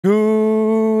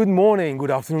Good morning, good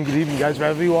afternoon, good evening guys,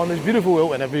 wherever you are on this beautiful world,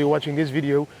 whenever you're watching this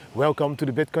video. Welcome to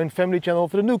the Bitcoin family channel.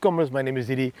 For the newcomers, my name is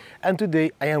Didi and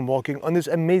today I am walking on this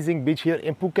amazing beach here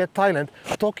in Phuket, Thailand,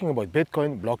 talking about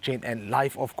Bitcoin, blockchain and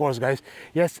life, of course guys.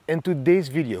 Yes, in today's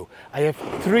video I have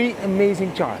three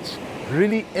amazing charts,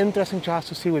 really interesting charts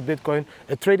to see with Bitcoin,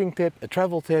 a trading tip, a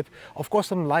travel tip, of course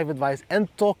some live advice and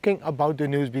talking about the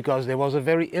news, because there was a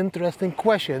very interesting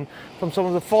question from some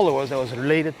of the followers that was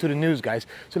related to the news guys.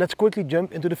 So let's quickly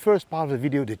jump into the first part of the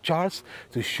video, the charts,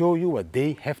 to show you what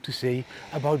they have to say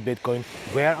about Bitcoin.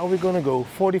 Where are we going to go,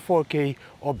 44k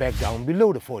or back down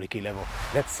below the 40k level?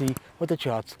 Let's see what the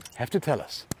charts have to tell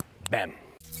us. Bam!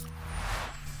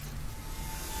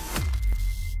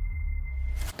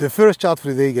 The first chart for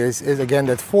today guys is again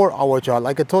that 4-hour chart.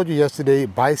 Like I told you yesterday,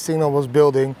 buy signal was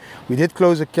building. We did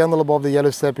close a candle above the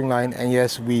yellow stepping line, and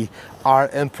yes, we are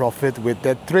in profit with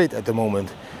that trade at the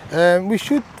moment. We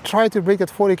should try to break that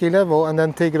 40k level and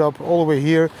then take it up all the way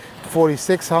here,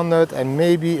 4600, and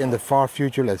maybe in the far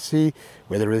future, let's see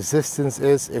where the resistance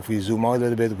is. If we zoom out a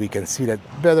little bit, we can see that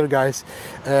better guys.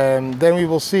 Then we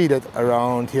will see that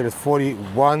around here at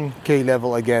 41k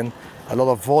level again, a lot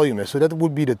of volume is. So that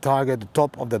would be the target, the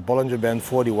top of that Bollinger Band,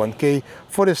 41k,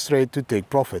 for this trade to take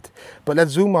profit. But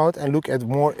let's zoom out and look at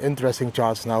more interesting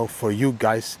charts now for you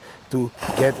guys to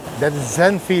get that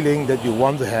Zen feeling that you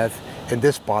want to have in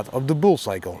this part of the bull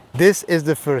cycle. This is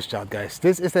the first chart guys.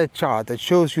 This is a chart that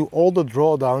shows you all the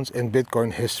drawdowns in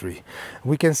Bitcoin history.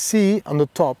 We can see on the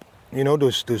top, you know,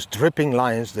 those dripping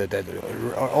lines, that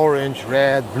orange,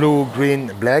 red, blue,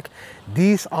 green, black.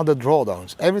 These are the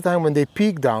drawdowns. Every time when they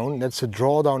peak down, that's a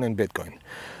drawdown in Bitcoin.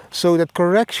 So that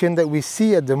correction that we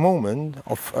see at the moment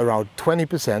of around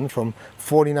 20% from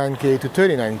 49k to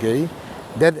 39k,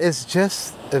 that is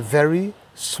just a very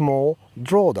small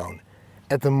drawdown.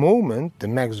 At the moment, the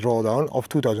max drawdown of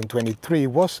 2023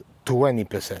 was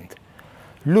 20%.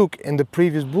 Look, in the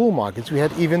previous bull markets, we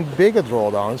had even bigger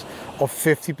drawdowns of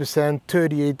 50%,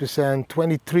 38%,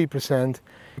 23%.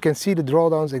 You can see the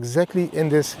drawdowns exactly in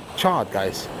this chart,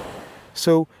 guys.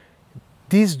 So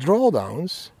these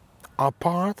drawdowns are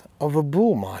part of a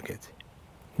bull market.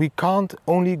 We can't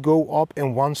only go up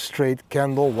in one straight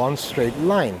candle, one straight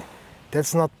line.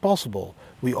 That's not possible.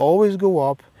 We always go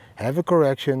up, have a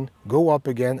correction, go up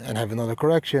again and have another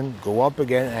correction, go up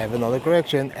again and have another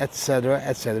correction, etc,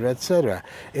 etc, etc.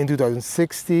 In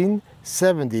 2016,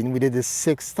 17 we did this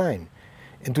 6 times.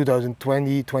 In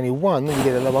 2020, 21 we did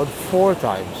it about 4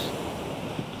 times.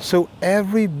 So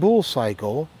every bull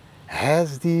cycle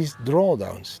has these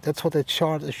drawdowns. That's what the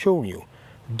chart is showing you.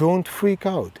 Don't freak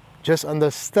out. Just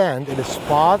understand it is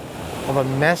part of a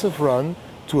massive run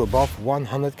to above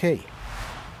 100k.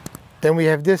 Then we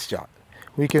have this chart.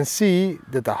 We can see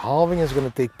that the halving is going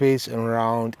to take place in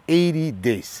around 80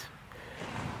 days.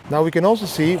 Now we can also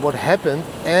see what happened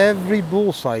every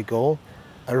bull cycle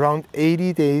around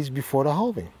 80 days before the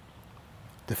halving.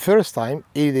 The first time,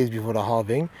 80 days before the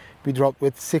halving, we dropped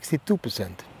with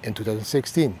 62% in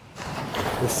 2016.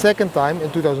 The second time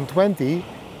in 2020,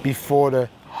 before the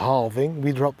halving,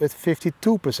 we dropped with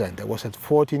 52%. That was at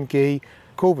 14k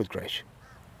COVID crash.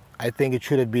 I think it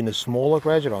should have been a smaller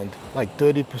crash, around like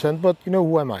 30%, but you know,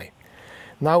 who am I?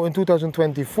 Now in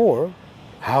 2024,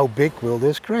 how big will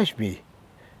this crash be?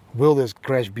 Will this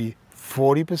crash be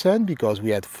 40% because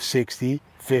we had 60,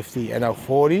 50 and now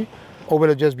 40? Or will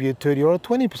it just be a 30 or a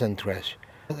 20% crash?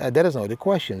 That is now the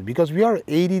question, because we are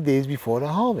 80 days before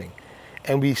the halving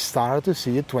and we started to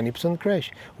see a 20% crash.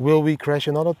 Will we crash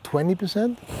another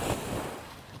 20%?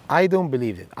 I don't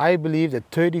believe it. I believe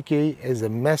that 30k is a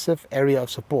massive area of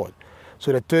support.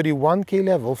 So the 31k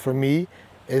level for me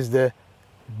is the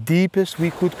deepest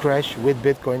we could crash with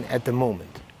Bitcoin at the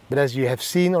moment. But as you have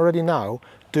seen already now,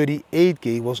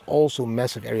 38k was also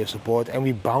massive area of support and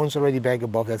we bounced already back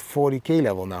above that 40k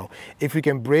level now. If we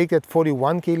can break that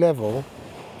 41k level,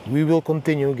 we will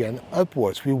continue again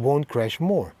upwards. We won't crash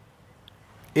more.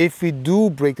 If we do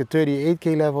break the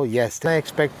 38k level, yes, then I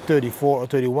expect 34 or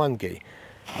 31k.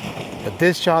 But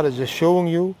this chart is just showing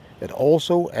you that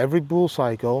also every bull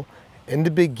cycle, in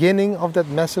the beginning of that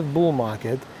massive bull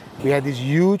market, we had these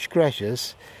huge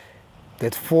crashes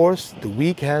that forced the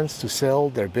weak hands to sell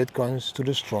their Bitcoins to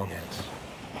the strong hands.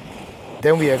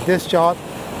 Then we have this chart.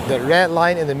 The red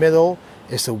line in the middle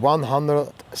is the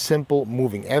 100 simple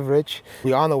moving average.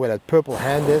 We all know where that purple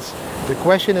hand is. The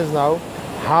question is now,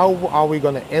 how are we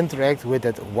going to interact with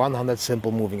that 100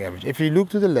 simple moving average? If you look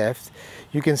to the left,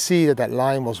 you can see that that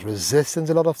line was resistance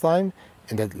a lot of time.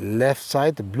 In that left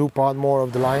side, the blue part more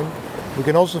of the line. We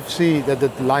can also see that the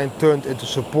line turned into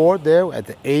support there at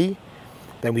the A.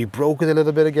 Then we broke it a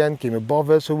little bit again, came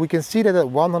above it. So we can see that that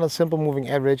 100 simple moving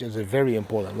average is a very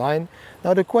important line.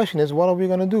 Now the question is, what are we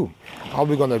going to do? Are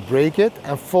we going to break it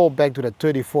and fall back to that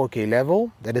 34K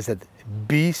level? That is that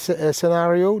B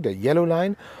scenario, the yellow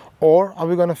line. Or are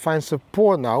we going to find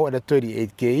support now at a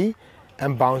 38K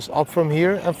and bounce up from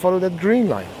here and follow that green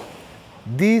line?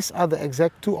 These are the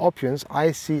exact two options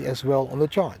I see as well on the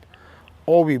chart.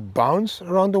 Or we bounce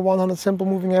around the 100 simple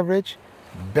moving average,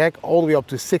 back all the way up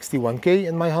to 61K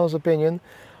in my honest opinion,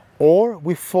 or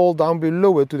we fall down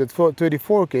below it to that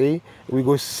 34K, we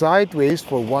go sideways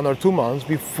for 1 or 2 months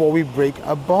before we break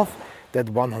above that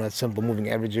 100 simple moving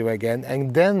average again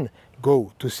and then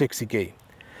go to 60K.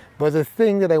 But the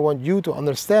thing that I want you to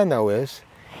understand now is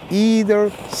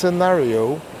either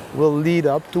scenario will lead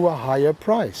up to a higher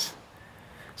price.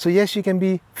 So yes, you can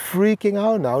be freaking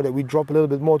out now that we drop a little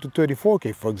bit more to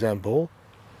 34K, for example,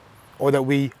 or that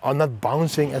we are not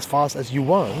bouncing as fast as you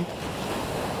want.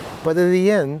 But at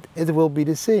the end, it will be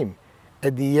the same.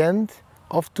 At the end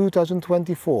of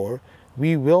 2024,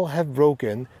 we will have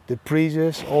broken the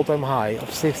previous all-time high of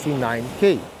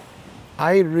 69K.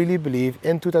 I really believe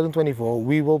in 2024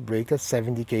 we will break that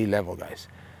 70K level, guys.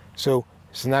 So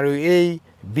scenario A,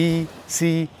 B,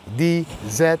 C, D,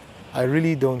 Z, I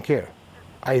really don't care.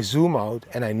 I zoom out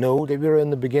and I know that we're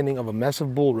in the beginning of a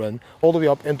massive bull run all the way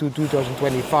up into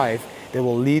 2025 that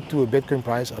will lead to a Bitcoin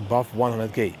price above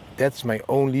 100K. That's my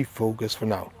only focus for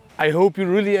now. I hope you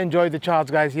really enjoyed the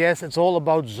charts, guys. Yes, it's all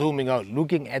about zooming out,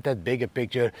 looking at that bigger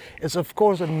picture. It's of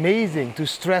course amazing to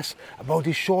stress about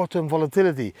the short-term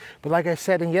volatility. But like I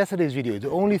said in yesterday's video, the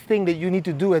only thing that you need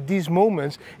to do at these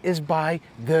moments is buy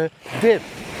the dip.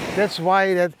 That's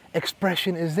why that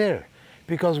expression is there.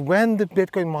 Because when the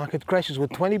Bitcoin market crashes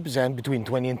with 20%, between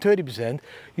 20 and 30%,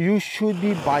 you should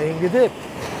be buying the dip.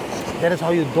 That is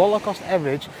how you dollar cost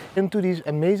average into these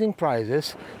amazing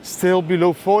prices, still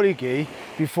below 40K,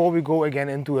 before we go again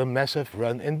into a massive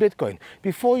run in Bitcoin.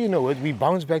 Before you know it, we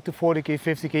bounce back to 40K,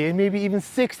 50K, and maybe even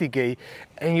 60K,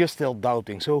 and you're still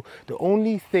doubting. So the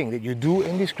only thing that you do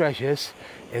in these crashes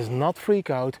is not freak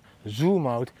out, zoom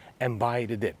out, and buy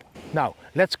the dip. Now,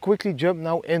 let's quickly jump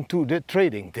now into the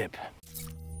trading tip.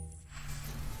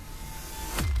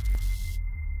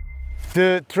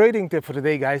 The trading tip for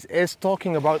today, guys, is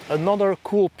talking about another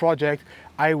cool project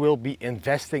I will be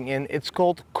investing in. It's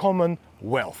called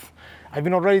Commonwealth. I've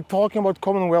been already talking about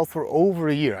Commonwealth for over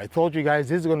a year. I told you guys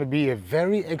this is going to be a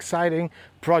very exciting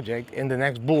project in the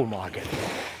next bull market.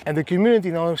 And the community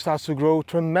now starts to grow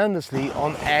tremendously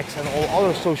on X and all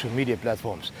other social media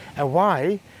platforms. And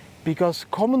why? Because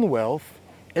Commonwealth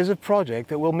is a project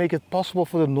that will make it possible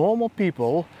for the normal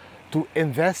people to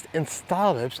invest in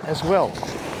startups as well.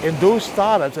 In those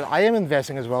startups that I am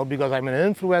investing as well, because I'm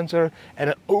an influencer and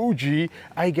an OG,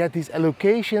 I get these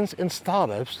allocations in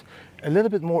startups a little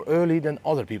bit more early than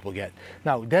other people get.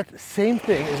 Now that same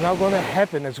thing is now going to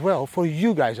happen as well for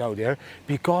you guys out there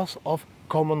because of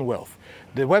Commonwealth.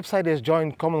 The website is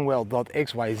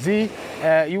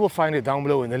joincommonwealth.xyz. You will find it down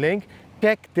below in the link.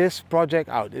 Check this project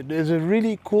out. It is a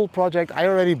really cool project. I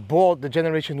already bought the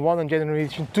Generation 1 and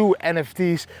Generation 2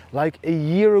 NFTs like a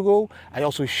year ago. I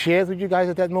also shared with you guys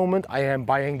at that moment. I am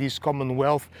buying these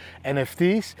Commonwealth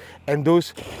NFTs, and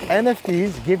those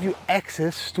NFTs give you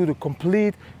access to the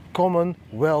complete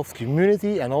Commonwealth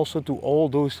community and also to all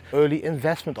those early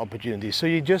investment opportunities. So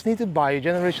you just need to buy a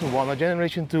Generation 1 or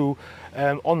Generation 2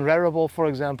 on Rarible, for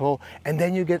example, and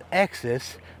then you get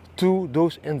access to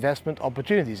those investment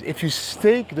opportunities. If you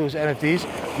stake those NFTs,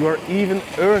 you are even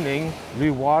earning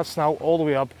rewards now all the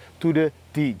way up to the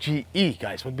TGE,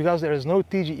 guys. But because there is no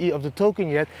TGE of the token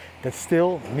yet, that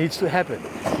still needs to happen.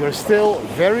 You're still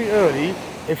very early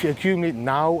if you accumulate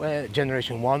now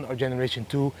Generation 1 or Generation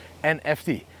 2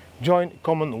 NFT. Join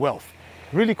Commonwealth.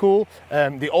 Really cool.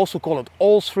 They also call it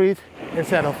All Street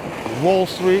instead of Wall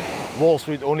Street. Wall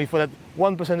Street only for that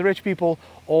 1% rich people.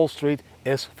 All Street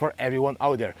is for everyone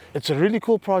out there. It's a really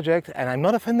cool project, and I'm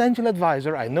not a financial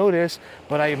advisor, I know this,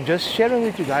 but I am just sharing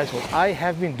with you guys what I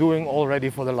have been doing already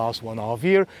for the last 1.5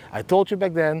 years. I told you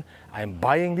back then, I'm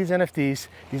buying these NFTs.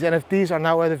 These NFTs are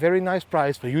now at a very nice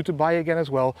price for you to buy again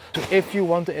as well. So if you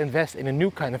want to invest in a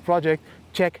new kind of project,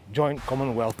 check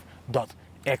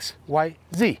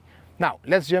joincommonwealth.xyz. Now,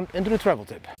 let's jump into the travel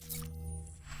tip.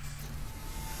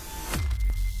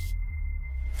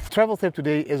 Travel tip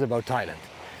today is about Thailand.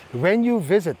 When you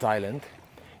visit Thailand,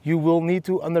 you will need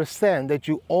to understand that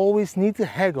you always need to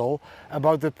haggle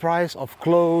about the price of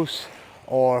clothes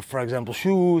or, for example,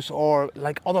 shoes or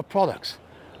like other products.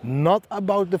 Not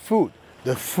about the food.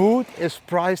 The food is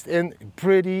priced in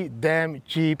pretty damn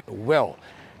cheap well.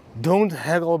 Don't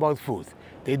haggle about food.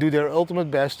 They do their ultimate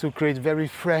best to create very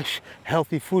fresh,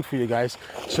 healthy food for you guys.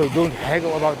 So don't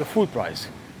haggle about the food price.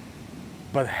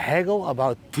 But haggle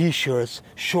about t-shirts,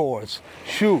 shorts,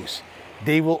 shoes.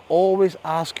 They will always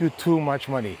ask you too much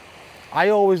money. I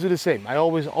always do the same. I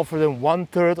always offer them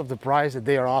 1/3 of the price that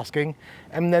they are asking.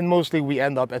 And then mostly we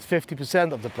end up at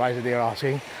 50% of the price that they are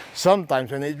asking.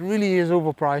 Sometimes when it really is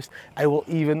overpriced, I will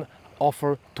even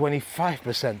offer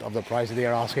 25% of the price that they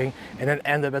are asking, and then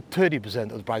end up at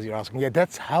 30% of the price you're asking. Yeah,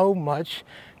 that's how much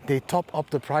they top up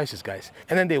the prices, guys.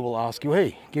 And then they will ask you,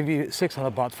 hey, give you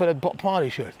 600 baht for that party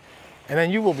shirt. And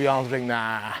then you will be answering,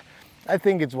 nah, I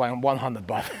think it's 100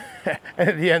 baht. And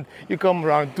at the end, you come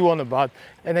around 200 baht,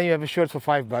 and then you have a shirt for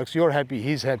 $5. You're happy,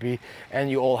 he's happy, and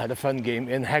you all had a fun game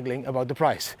in haggling about the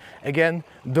price. Again,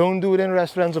 don't do it in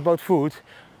restaurants about food.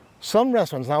 Some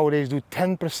restaurants nowadays do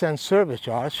 10% service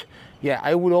charge. Yeah,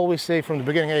 I would always say from the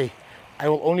beginning, hey, I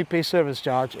will only pay service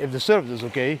charge if the service is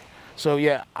okay. So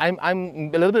yeah, I'm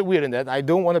a little bit weird in that. I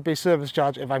don't want to pay service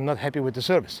charge if I'm not happy with the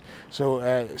service.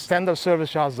 So standard service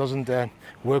charge doesn't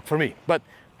work for me. But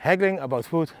haggling about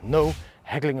food, no.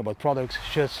 Haggling about products,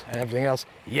 shirts and everything else,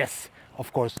 yes,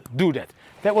 of course, do that.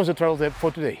 That was the travel tip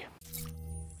for today.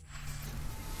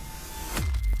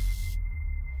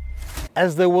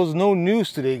 As there was no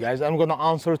news today, guys, I'm gonna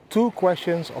answer 2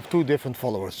 questions of 2 different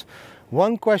followers.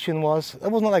 One question was, it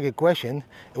was not like a question,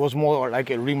 it was more like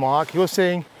a remark. He was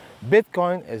saying,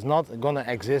 Bitcoin is not gonna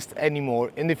exist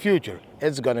anymore in the future.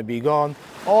 It's gonna be gone.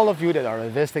 All of you that are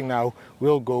investing now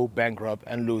will go bankrupt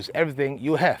and lose everything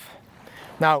you have.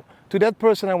 Now, to that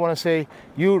person I wanna say,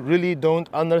 you really don't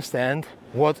understand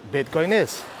what Bitcoin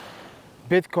is.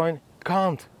 Bitcoin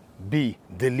can't be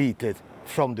deleted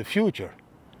from the future.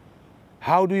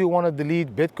 How do you want to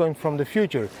delete Bitcoin from the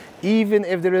future? Even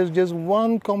if there is just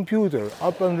one computer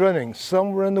up and running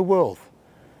somewhere in the world,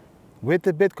 with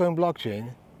the Bitcoin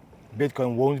blockchain,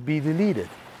 Bitcoin won't be deleted.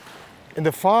 In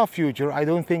the far future, I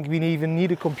don't think we even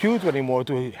need a computer anymore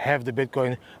to have the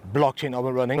Bitcoin blockchain up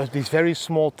and running. There's these very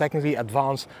small, technically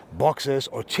advanced boxes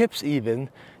or chips even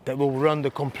that will run the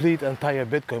complete entire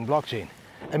Bitcoin blockchain.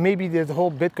 And maybe the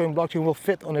whole Bitcoin blockchain will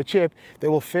fit on a chip, that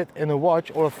will fit in a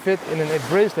watch or fit in a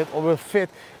bracelet or will fit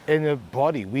in a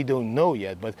body. We don't know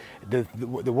yet, but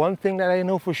the one thing that I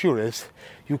know for sure is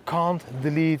you can't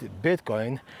delete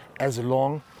Bitcoin as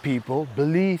long people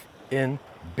believe in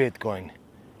Bitcoin.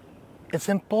 It's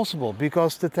impossible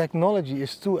because the technology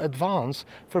is too advanced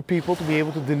for people to be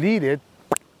able to delete it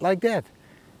like that.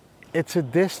 It's a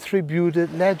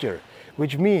distributed ledger,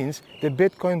 which means the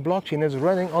Bitcoin blockchain is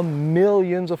running on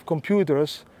millions of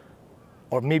computers,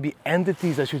 or maybe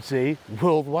entities I should say,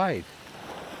 worldwide.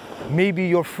 Maybe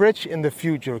your fridge in the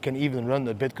future can even run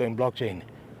the Bitcoin blockchain.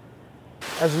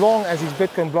 As long as these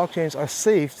Bitcoin blockchains are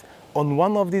saved on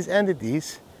one of these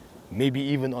entities, maybe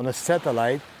even on a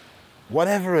satellite,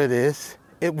 whatever it is,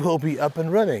 it will be up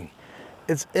and running.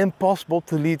 It's impossible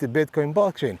to delete the Bitcoin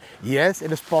blockchain. Yes,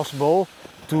 it is possible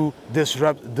to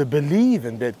disrupt the belief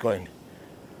in Bitcoin.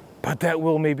 But that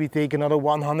will maybe take another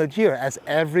 100 years, as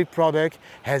every product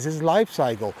has its life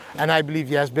cycle. And I believe,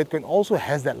 yes, Bitcoin also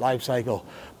has that life cycle.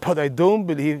 But I don't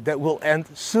believe that will end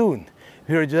soon.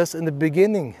 We are just in the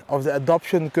beginning of the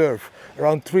adoption curve,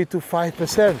 around 3 to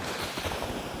 5%.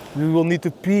 We will need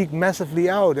to peak massively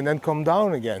out and then come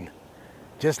down again.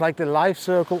 Just like the life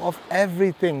circle of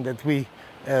everything that we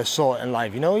saw in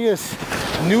life. You know, yes,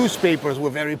 newspapers were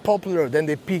very popular, then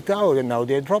they peaked out and now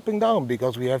they're dropping down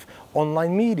because we have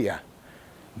online media.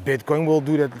 Bitcoin will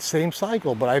do that same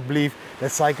cycle, but I believe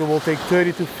that cycle will take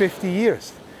 30 to 50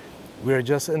 years. We're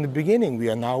just in the beginning. We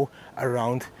are now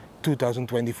around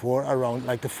 2024, around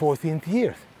like the 14th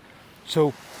year.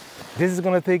 So this is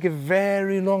going to take a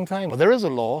very long time. But there is a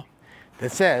law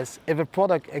that says if a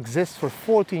product exists for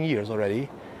 14 years already,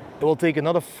 it will take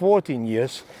another 14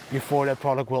 years before that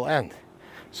product will end.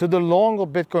 So the longer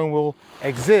Bitcoin will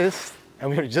exist, and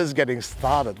we're just getting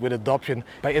started with adoption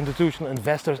by institutional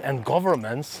investors and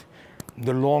governments,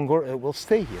 the longer it will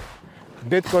stay here.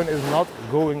 Bitcoin is not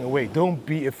going away. Don't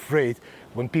be afraid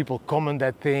when people comment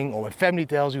that thing, or when family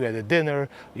tells you at a dinner,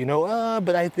 you know,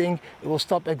 but I think it will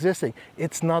stop existing.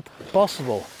 It's not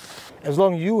possible. As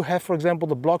long as you have, for example,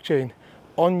 the blockchain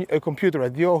on a computer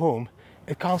at your home,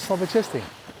 it can't stop existing.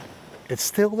 It's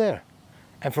still there.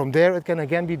 And from there it can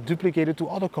again be duplicated to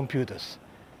other computers.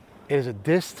 It is a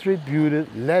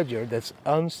distributed ledger that's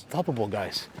unstoppable,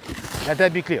 guys. Let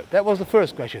that be clear. That was the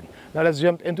first question. Now let's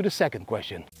jump into the second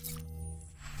question.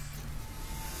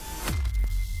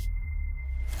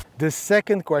 The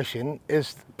second question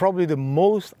is probably the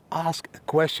most asked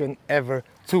question ever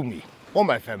to me or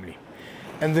my family.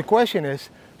 And the question is,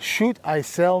 should I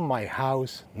sell my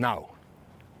house now?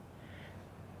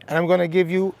 And I'm going to give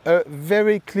you a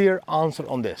very clear answer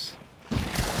on this.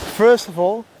 First of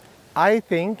all, I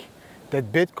think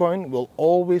that Bitcoin will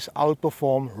always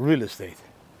outperform real estate.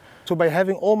 So by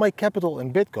having all my capital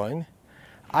in Bitcoin,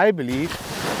 I believe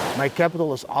my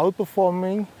capital is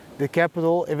outperforming the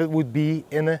capital if it would be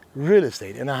in a real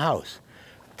estate, in a house.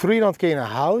 300k in a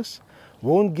house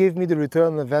won't give me the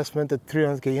return on investment that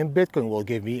 300k in Bitcoin will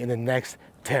give me in the next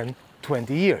 10,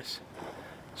 20 years.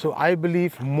 So I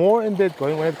believe more in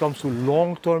Bitcoin when it comes to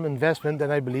long-term investment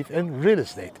than I believe in real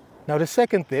estate. Now the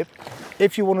second tip,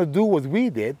 if you want to do what we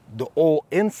did, the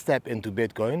all-in step into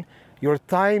Bitcoin, your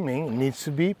timing needs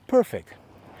to be perfect.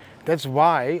 That's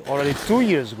why already 2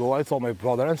 years ago I told my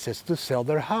brother and sister to sell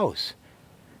their house.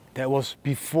 That was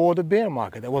before the bear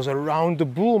market. That was around the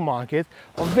bull market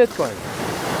of Bitcoin.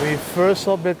 When we first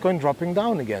saw Bitcoin dropping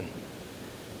down again.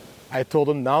 I told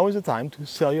them now is the time to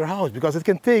sell your house because it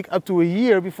can take up to a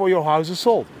year before your house is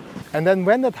sold. And then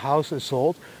when that house is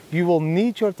sold, you will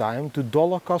need your time to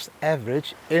dollar cost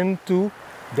average into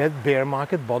that bear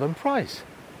market bottom price.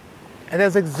 And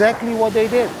that's exactly what they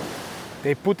did.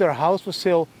 They put their house for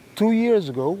sale 2 years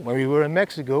ago when we were in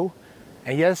Mexico.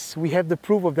 And yes, we have the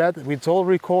proof of that. It's all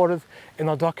recorded in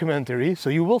our documentary. So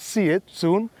you will see it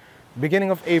soon.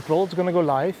 Beginning of April, it's going to go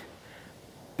live.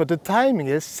 But the timing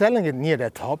is selling it near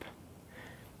that top,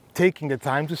 taking the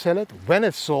time to sell it. When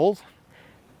it's sold,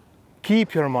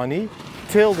 keep your money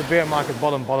till the bear market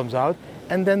bottoms out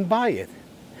and then buy it.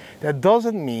 That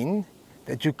doesn't mean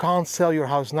that you can't sell your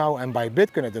house now and buy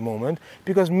Bitcoin at the moment,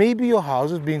 because maybe your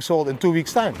house is being sold in 2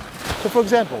 weeks' time. So for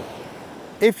example,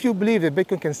 if you believe that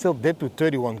Bitcoin can still dip to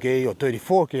 31k or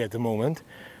 34k at the moment,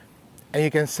 and you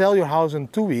can sell your house in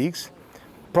 2 weeks,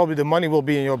 probably the money will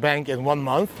be in your bank in 1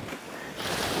 month,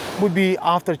 would be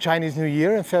after Chinese New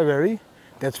Year in February.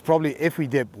 That's probably if we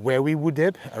dip where we would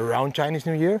dip, around Chinese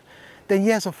New Year. Then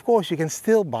yes, of course, you can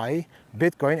still buy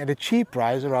Bitcoin at a cheap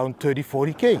price around 30,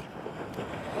 40k.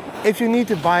 If you need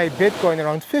to buy Bitcoin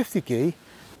around 50k,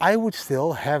 I would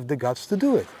still have the guts to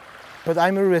do it. But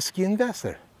I'm a risky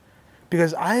investor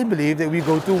because I believe that we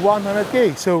go to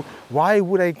 100k. So why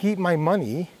would I keep my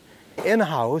money in a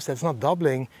house that's not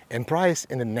doubling in price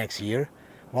in the next year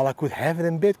while I could have it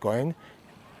in Bitcoin,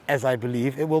 as I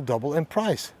believe it will double in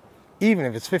price, even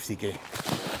if it's 50k.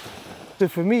 So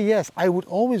for me, yes, I would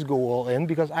always go all in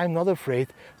because I'm not afraid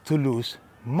to lose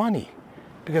money,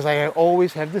 because I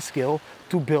always have the skill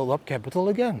to build up capital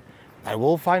again. I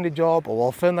will find a job, or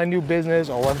I'll find a new business,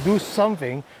 or I'll do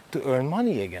something to earn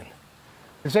money again.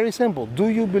 It's very simple. Do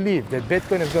you believe that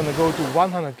Bitcoin is going to go to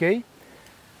 100k?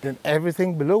 Then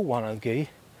everything below 100k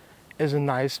is a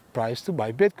nice price to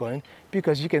buy Bitcoin,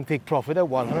 because you can take profit at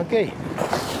 100k.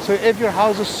 So if your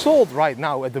house is sold right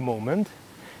now at the moment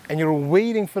and you're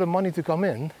waiting for the money to come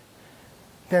in,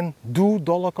 then do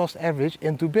dollar cost average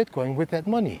into Bitcoin with that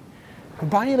money.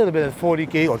 Buy a little bit at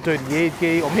 40k or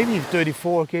 38k or maybe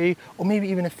 34k or maybe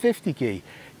even at 50k,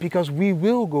 because we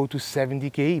will go to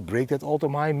 70k, break that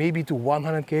all-time high, maybe to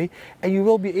 100k, and you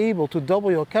will be able to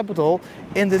double your capital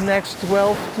in the next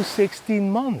 12 to 16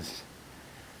 months.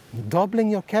 Doubling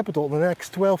your capital in the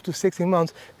next 12 to 16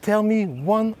 months. Tell me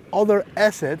one other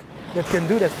asset that can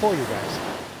do that for you guys.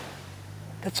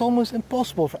 That's almost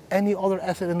impossible for any other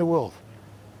asset in the world.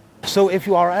 So if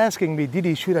you are asking me,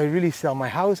 Didi, should I really sell my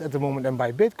house at the moment and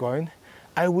buy Bitcoin?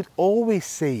 I would always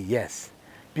say yes.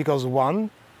 Because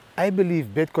one, I believe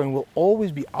Bitcoin will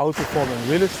always be outperforming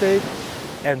real estate.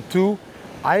 And two,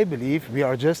 I believe we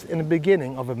are just in the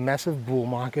beginning of a massive bull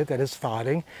market that is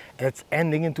starting and it's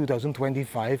ending in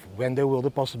 2025, when there will be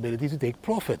the possibility to take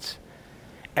profits.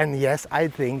 And yes, I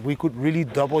think we could really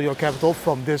double your capital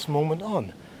from this moment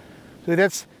on. So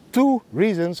that's two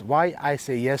reasons why I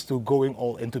say yes to going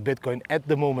all into Bitcoin at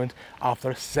the moment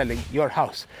after selling your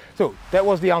house. So that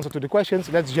was the answer to the questions.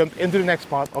 Let's jump into the next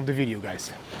part of the video,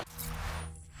 guys.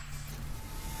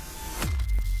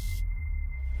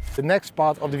 The next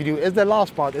part of the video is the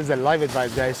last part, is the live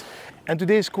advice, guys. And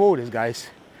today's quote is, guys,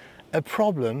 a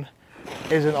problem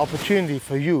is an opportunity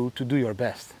for you to do your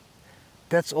best.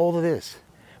 That's all it is.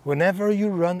 Whenever you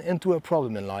run into a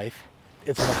problem in life,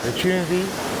 it's an opportunity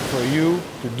for you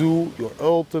to do your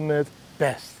ultimate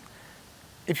best.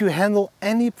 If you handle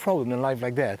any problem in life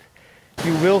like that,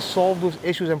 you will solve those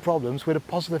issues and problems with a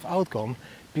positive outcome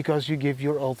because you give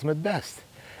your ultimate best.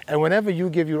 And whenever you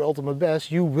give your ultimate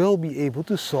best, you will be able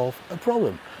to solve a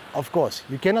problem. Of course,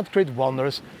 you cannot create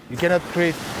wonders, you cannot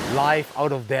create life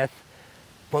out of death,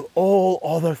 but all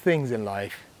other things in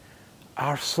life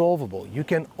are solvable. You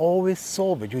can always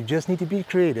solve it. You just need to be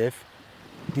creative,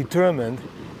 determined,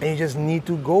 and you just need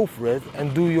to go for it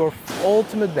and do your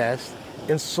ultimate best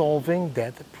in solving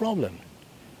that problem.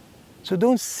 So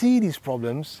don't see these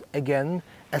problems again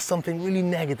as something really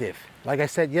negative. Like I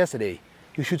said yesterday,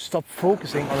 you should stop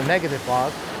focusing on the negative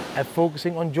part and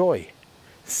focusing on joy.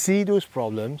 See those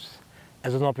problems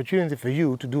as an opportunity for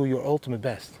you to do your ultimate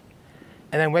best.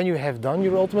 And then when you have done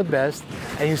your ultimate best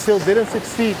and you still didn't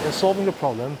succeed in solving the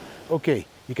problem, okay,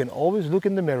 you can always look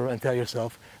in the mirror and tell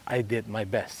yourself, I did my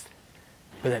best.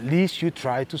 But at least you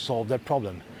tried to solve that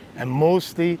problem. And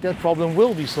mostly that problem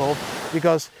will be solved,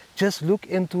 because just look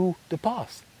into the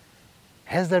past.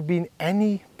 Has there been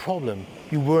any problem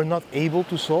you were not able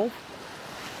to solve?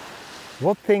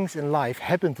 What things in life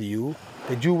happened to you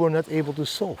that you were not able to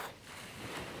solve?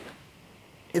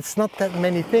 It's not that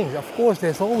many things. Of course,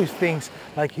 there's always things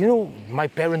like, you know, my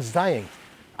parents dying.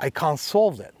 I can't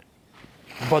solve that.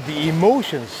 But the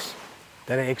emotions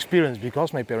that I experienced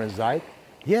because my parents died,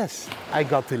 yes, I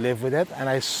got to live with that and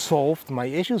I solved my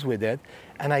issues with that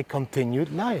and I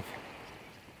continued life.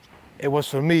 It was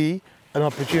for me an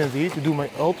opportunity to do my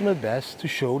ultimate best to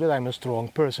show that I'm a strong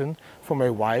person for my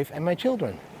wife and my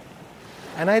children.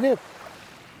 And I did.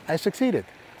 I succeeded.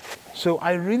 So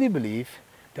I really believe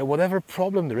that whatever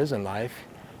problem there is in life,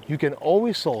 you can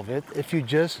always solve it if you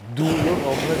just do your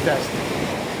ultimate best.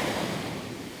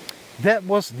 That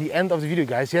was the end of the video,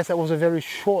 guys. Yes, that was a very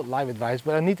short live advice,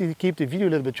 but I need to keep the video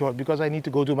a little bit short because I need to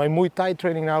go to my Muay Thai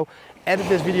training now. Edit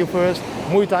this video first,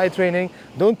 Muay Thai training.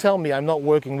 Don't tell me I'm not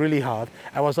working really hard.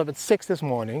 I was up at 6 this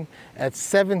morning, at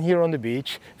 7 here on the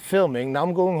beach, filming. Now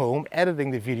I'm going home,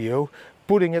 editing the video,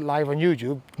 putting it live on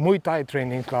YouTube, Muay Thai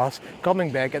training class,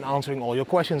 coming back and answering all your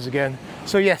questions again.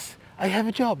 So yes, I have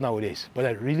a job nowadays, but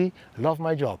I really love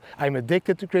my job. I'm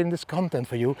addicted to creating this content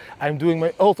for you. I'm doing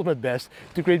my ultimate best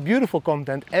to create beautiful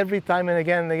content every time and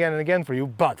again and again and again for you.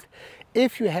 But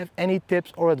if you have any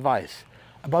tips or advice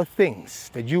about things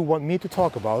that you want me to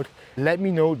talk about, let me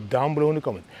know down below in the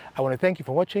comment. I want to thank you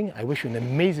for watching. I wish you an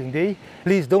amazing day.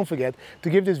 Please don't forget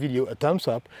to give this video a thumbs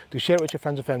up, to share it with your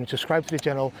friends and family, subscribe to the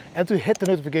channel, and to hit the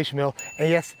notification bell. And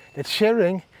yes, that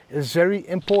sharing is very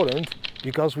important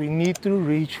because we need to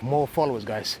reach more followers,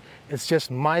 guys. It's just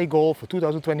my goal for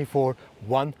 2024,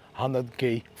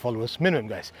 100K followers minimum,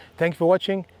 guys. Thank you for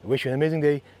watching. I wish you an amazing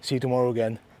day. See you tomorrow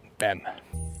again. Bam.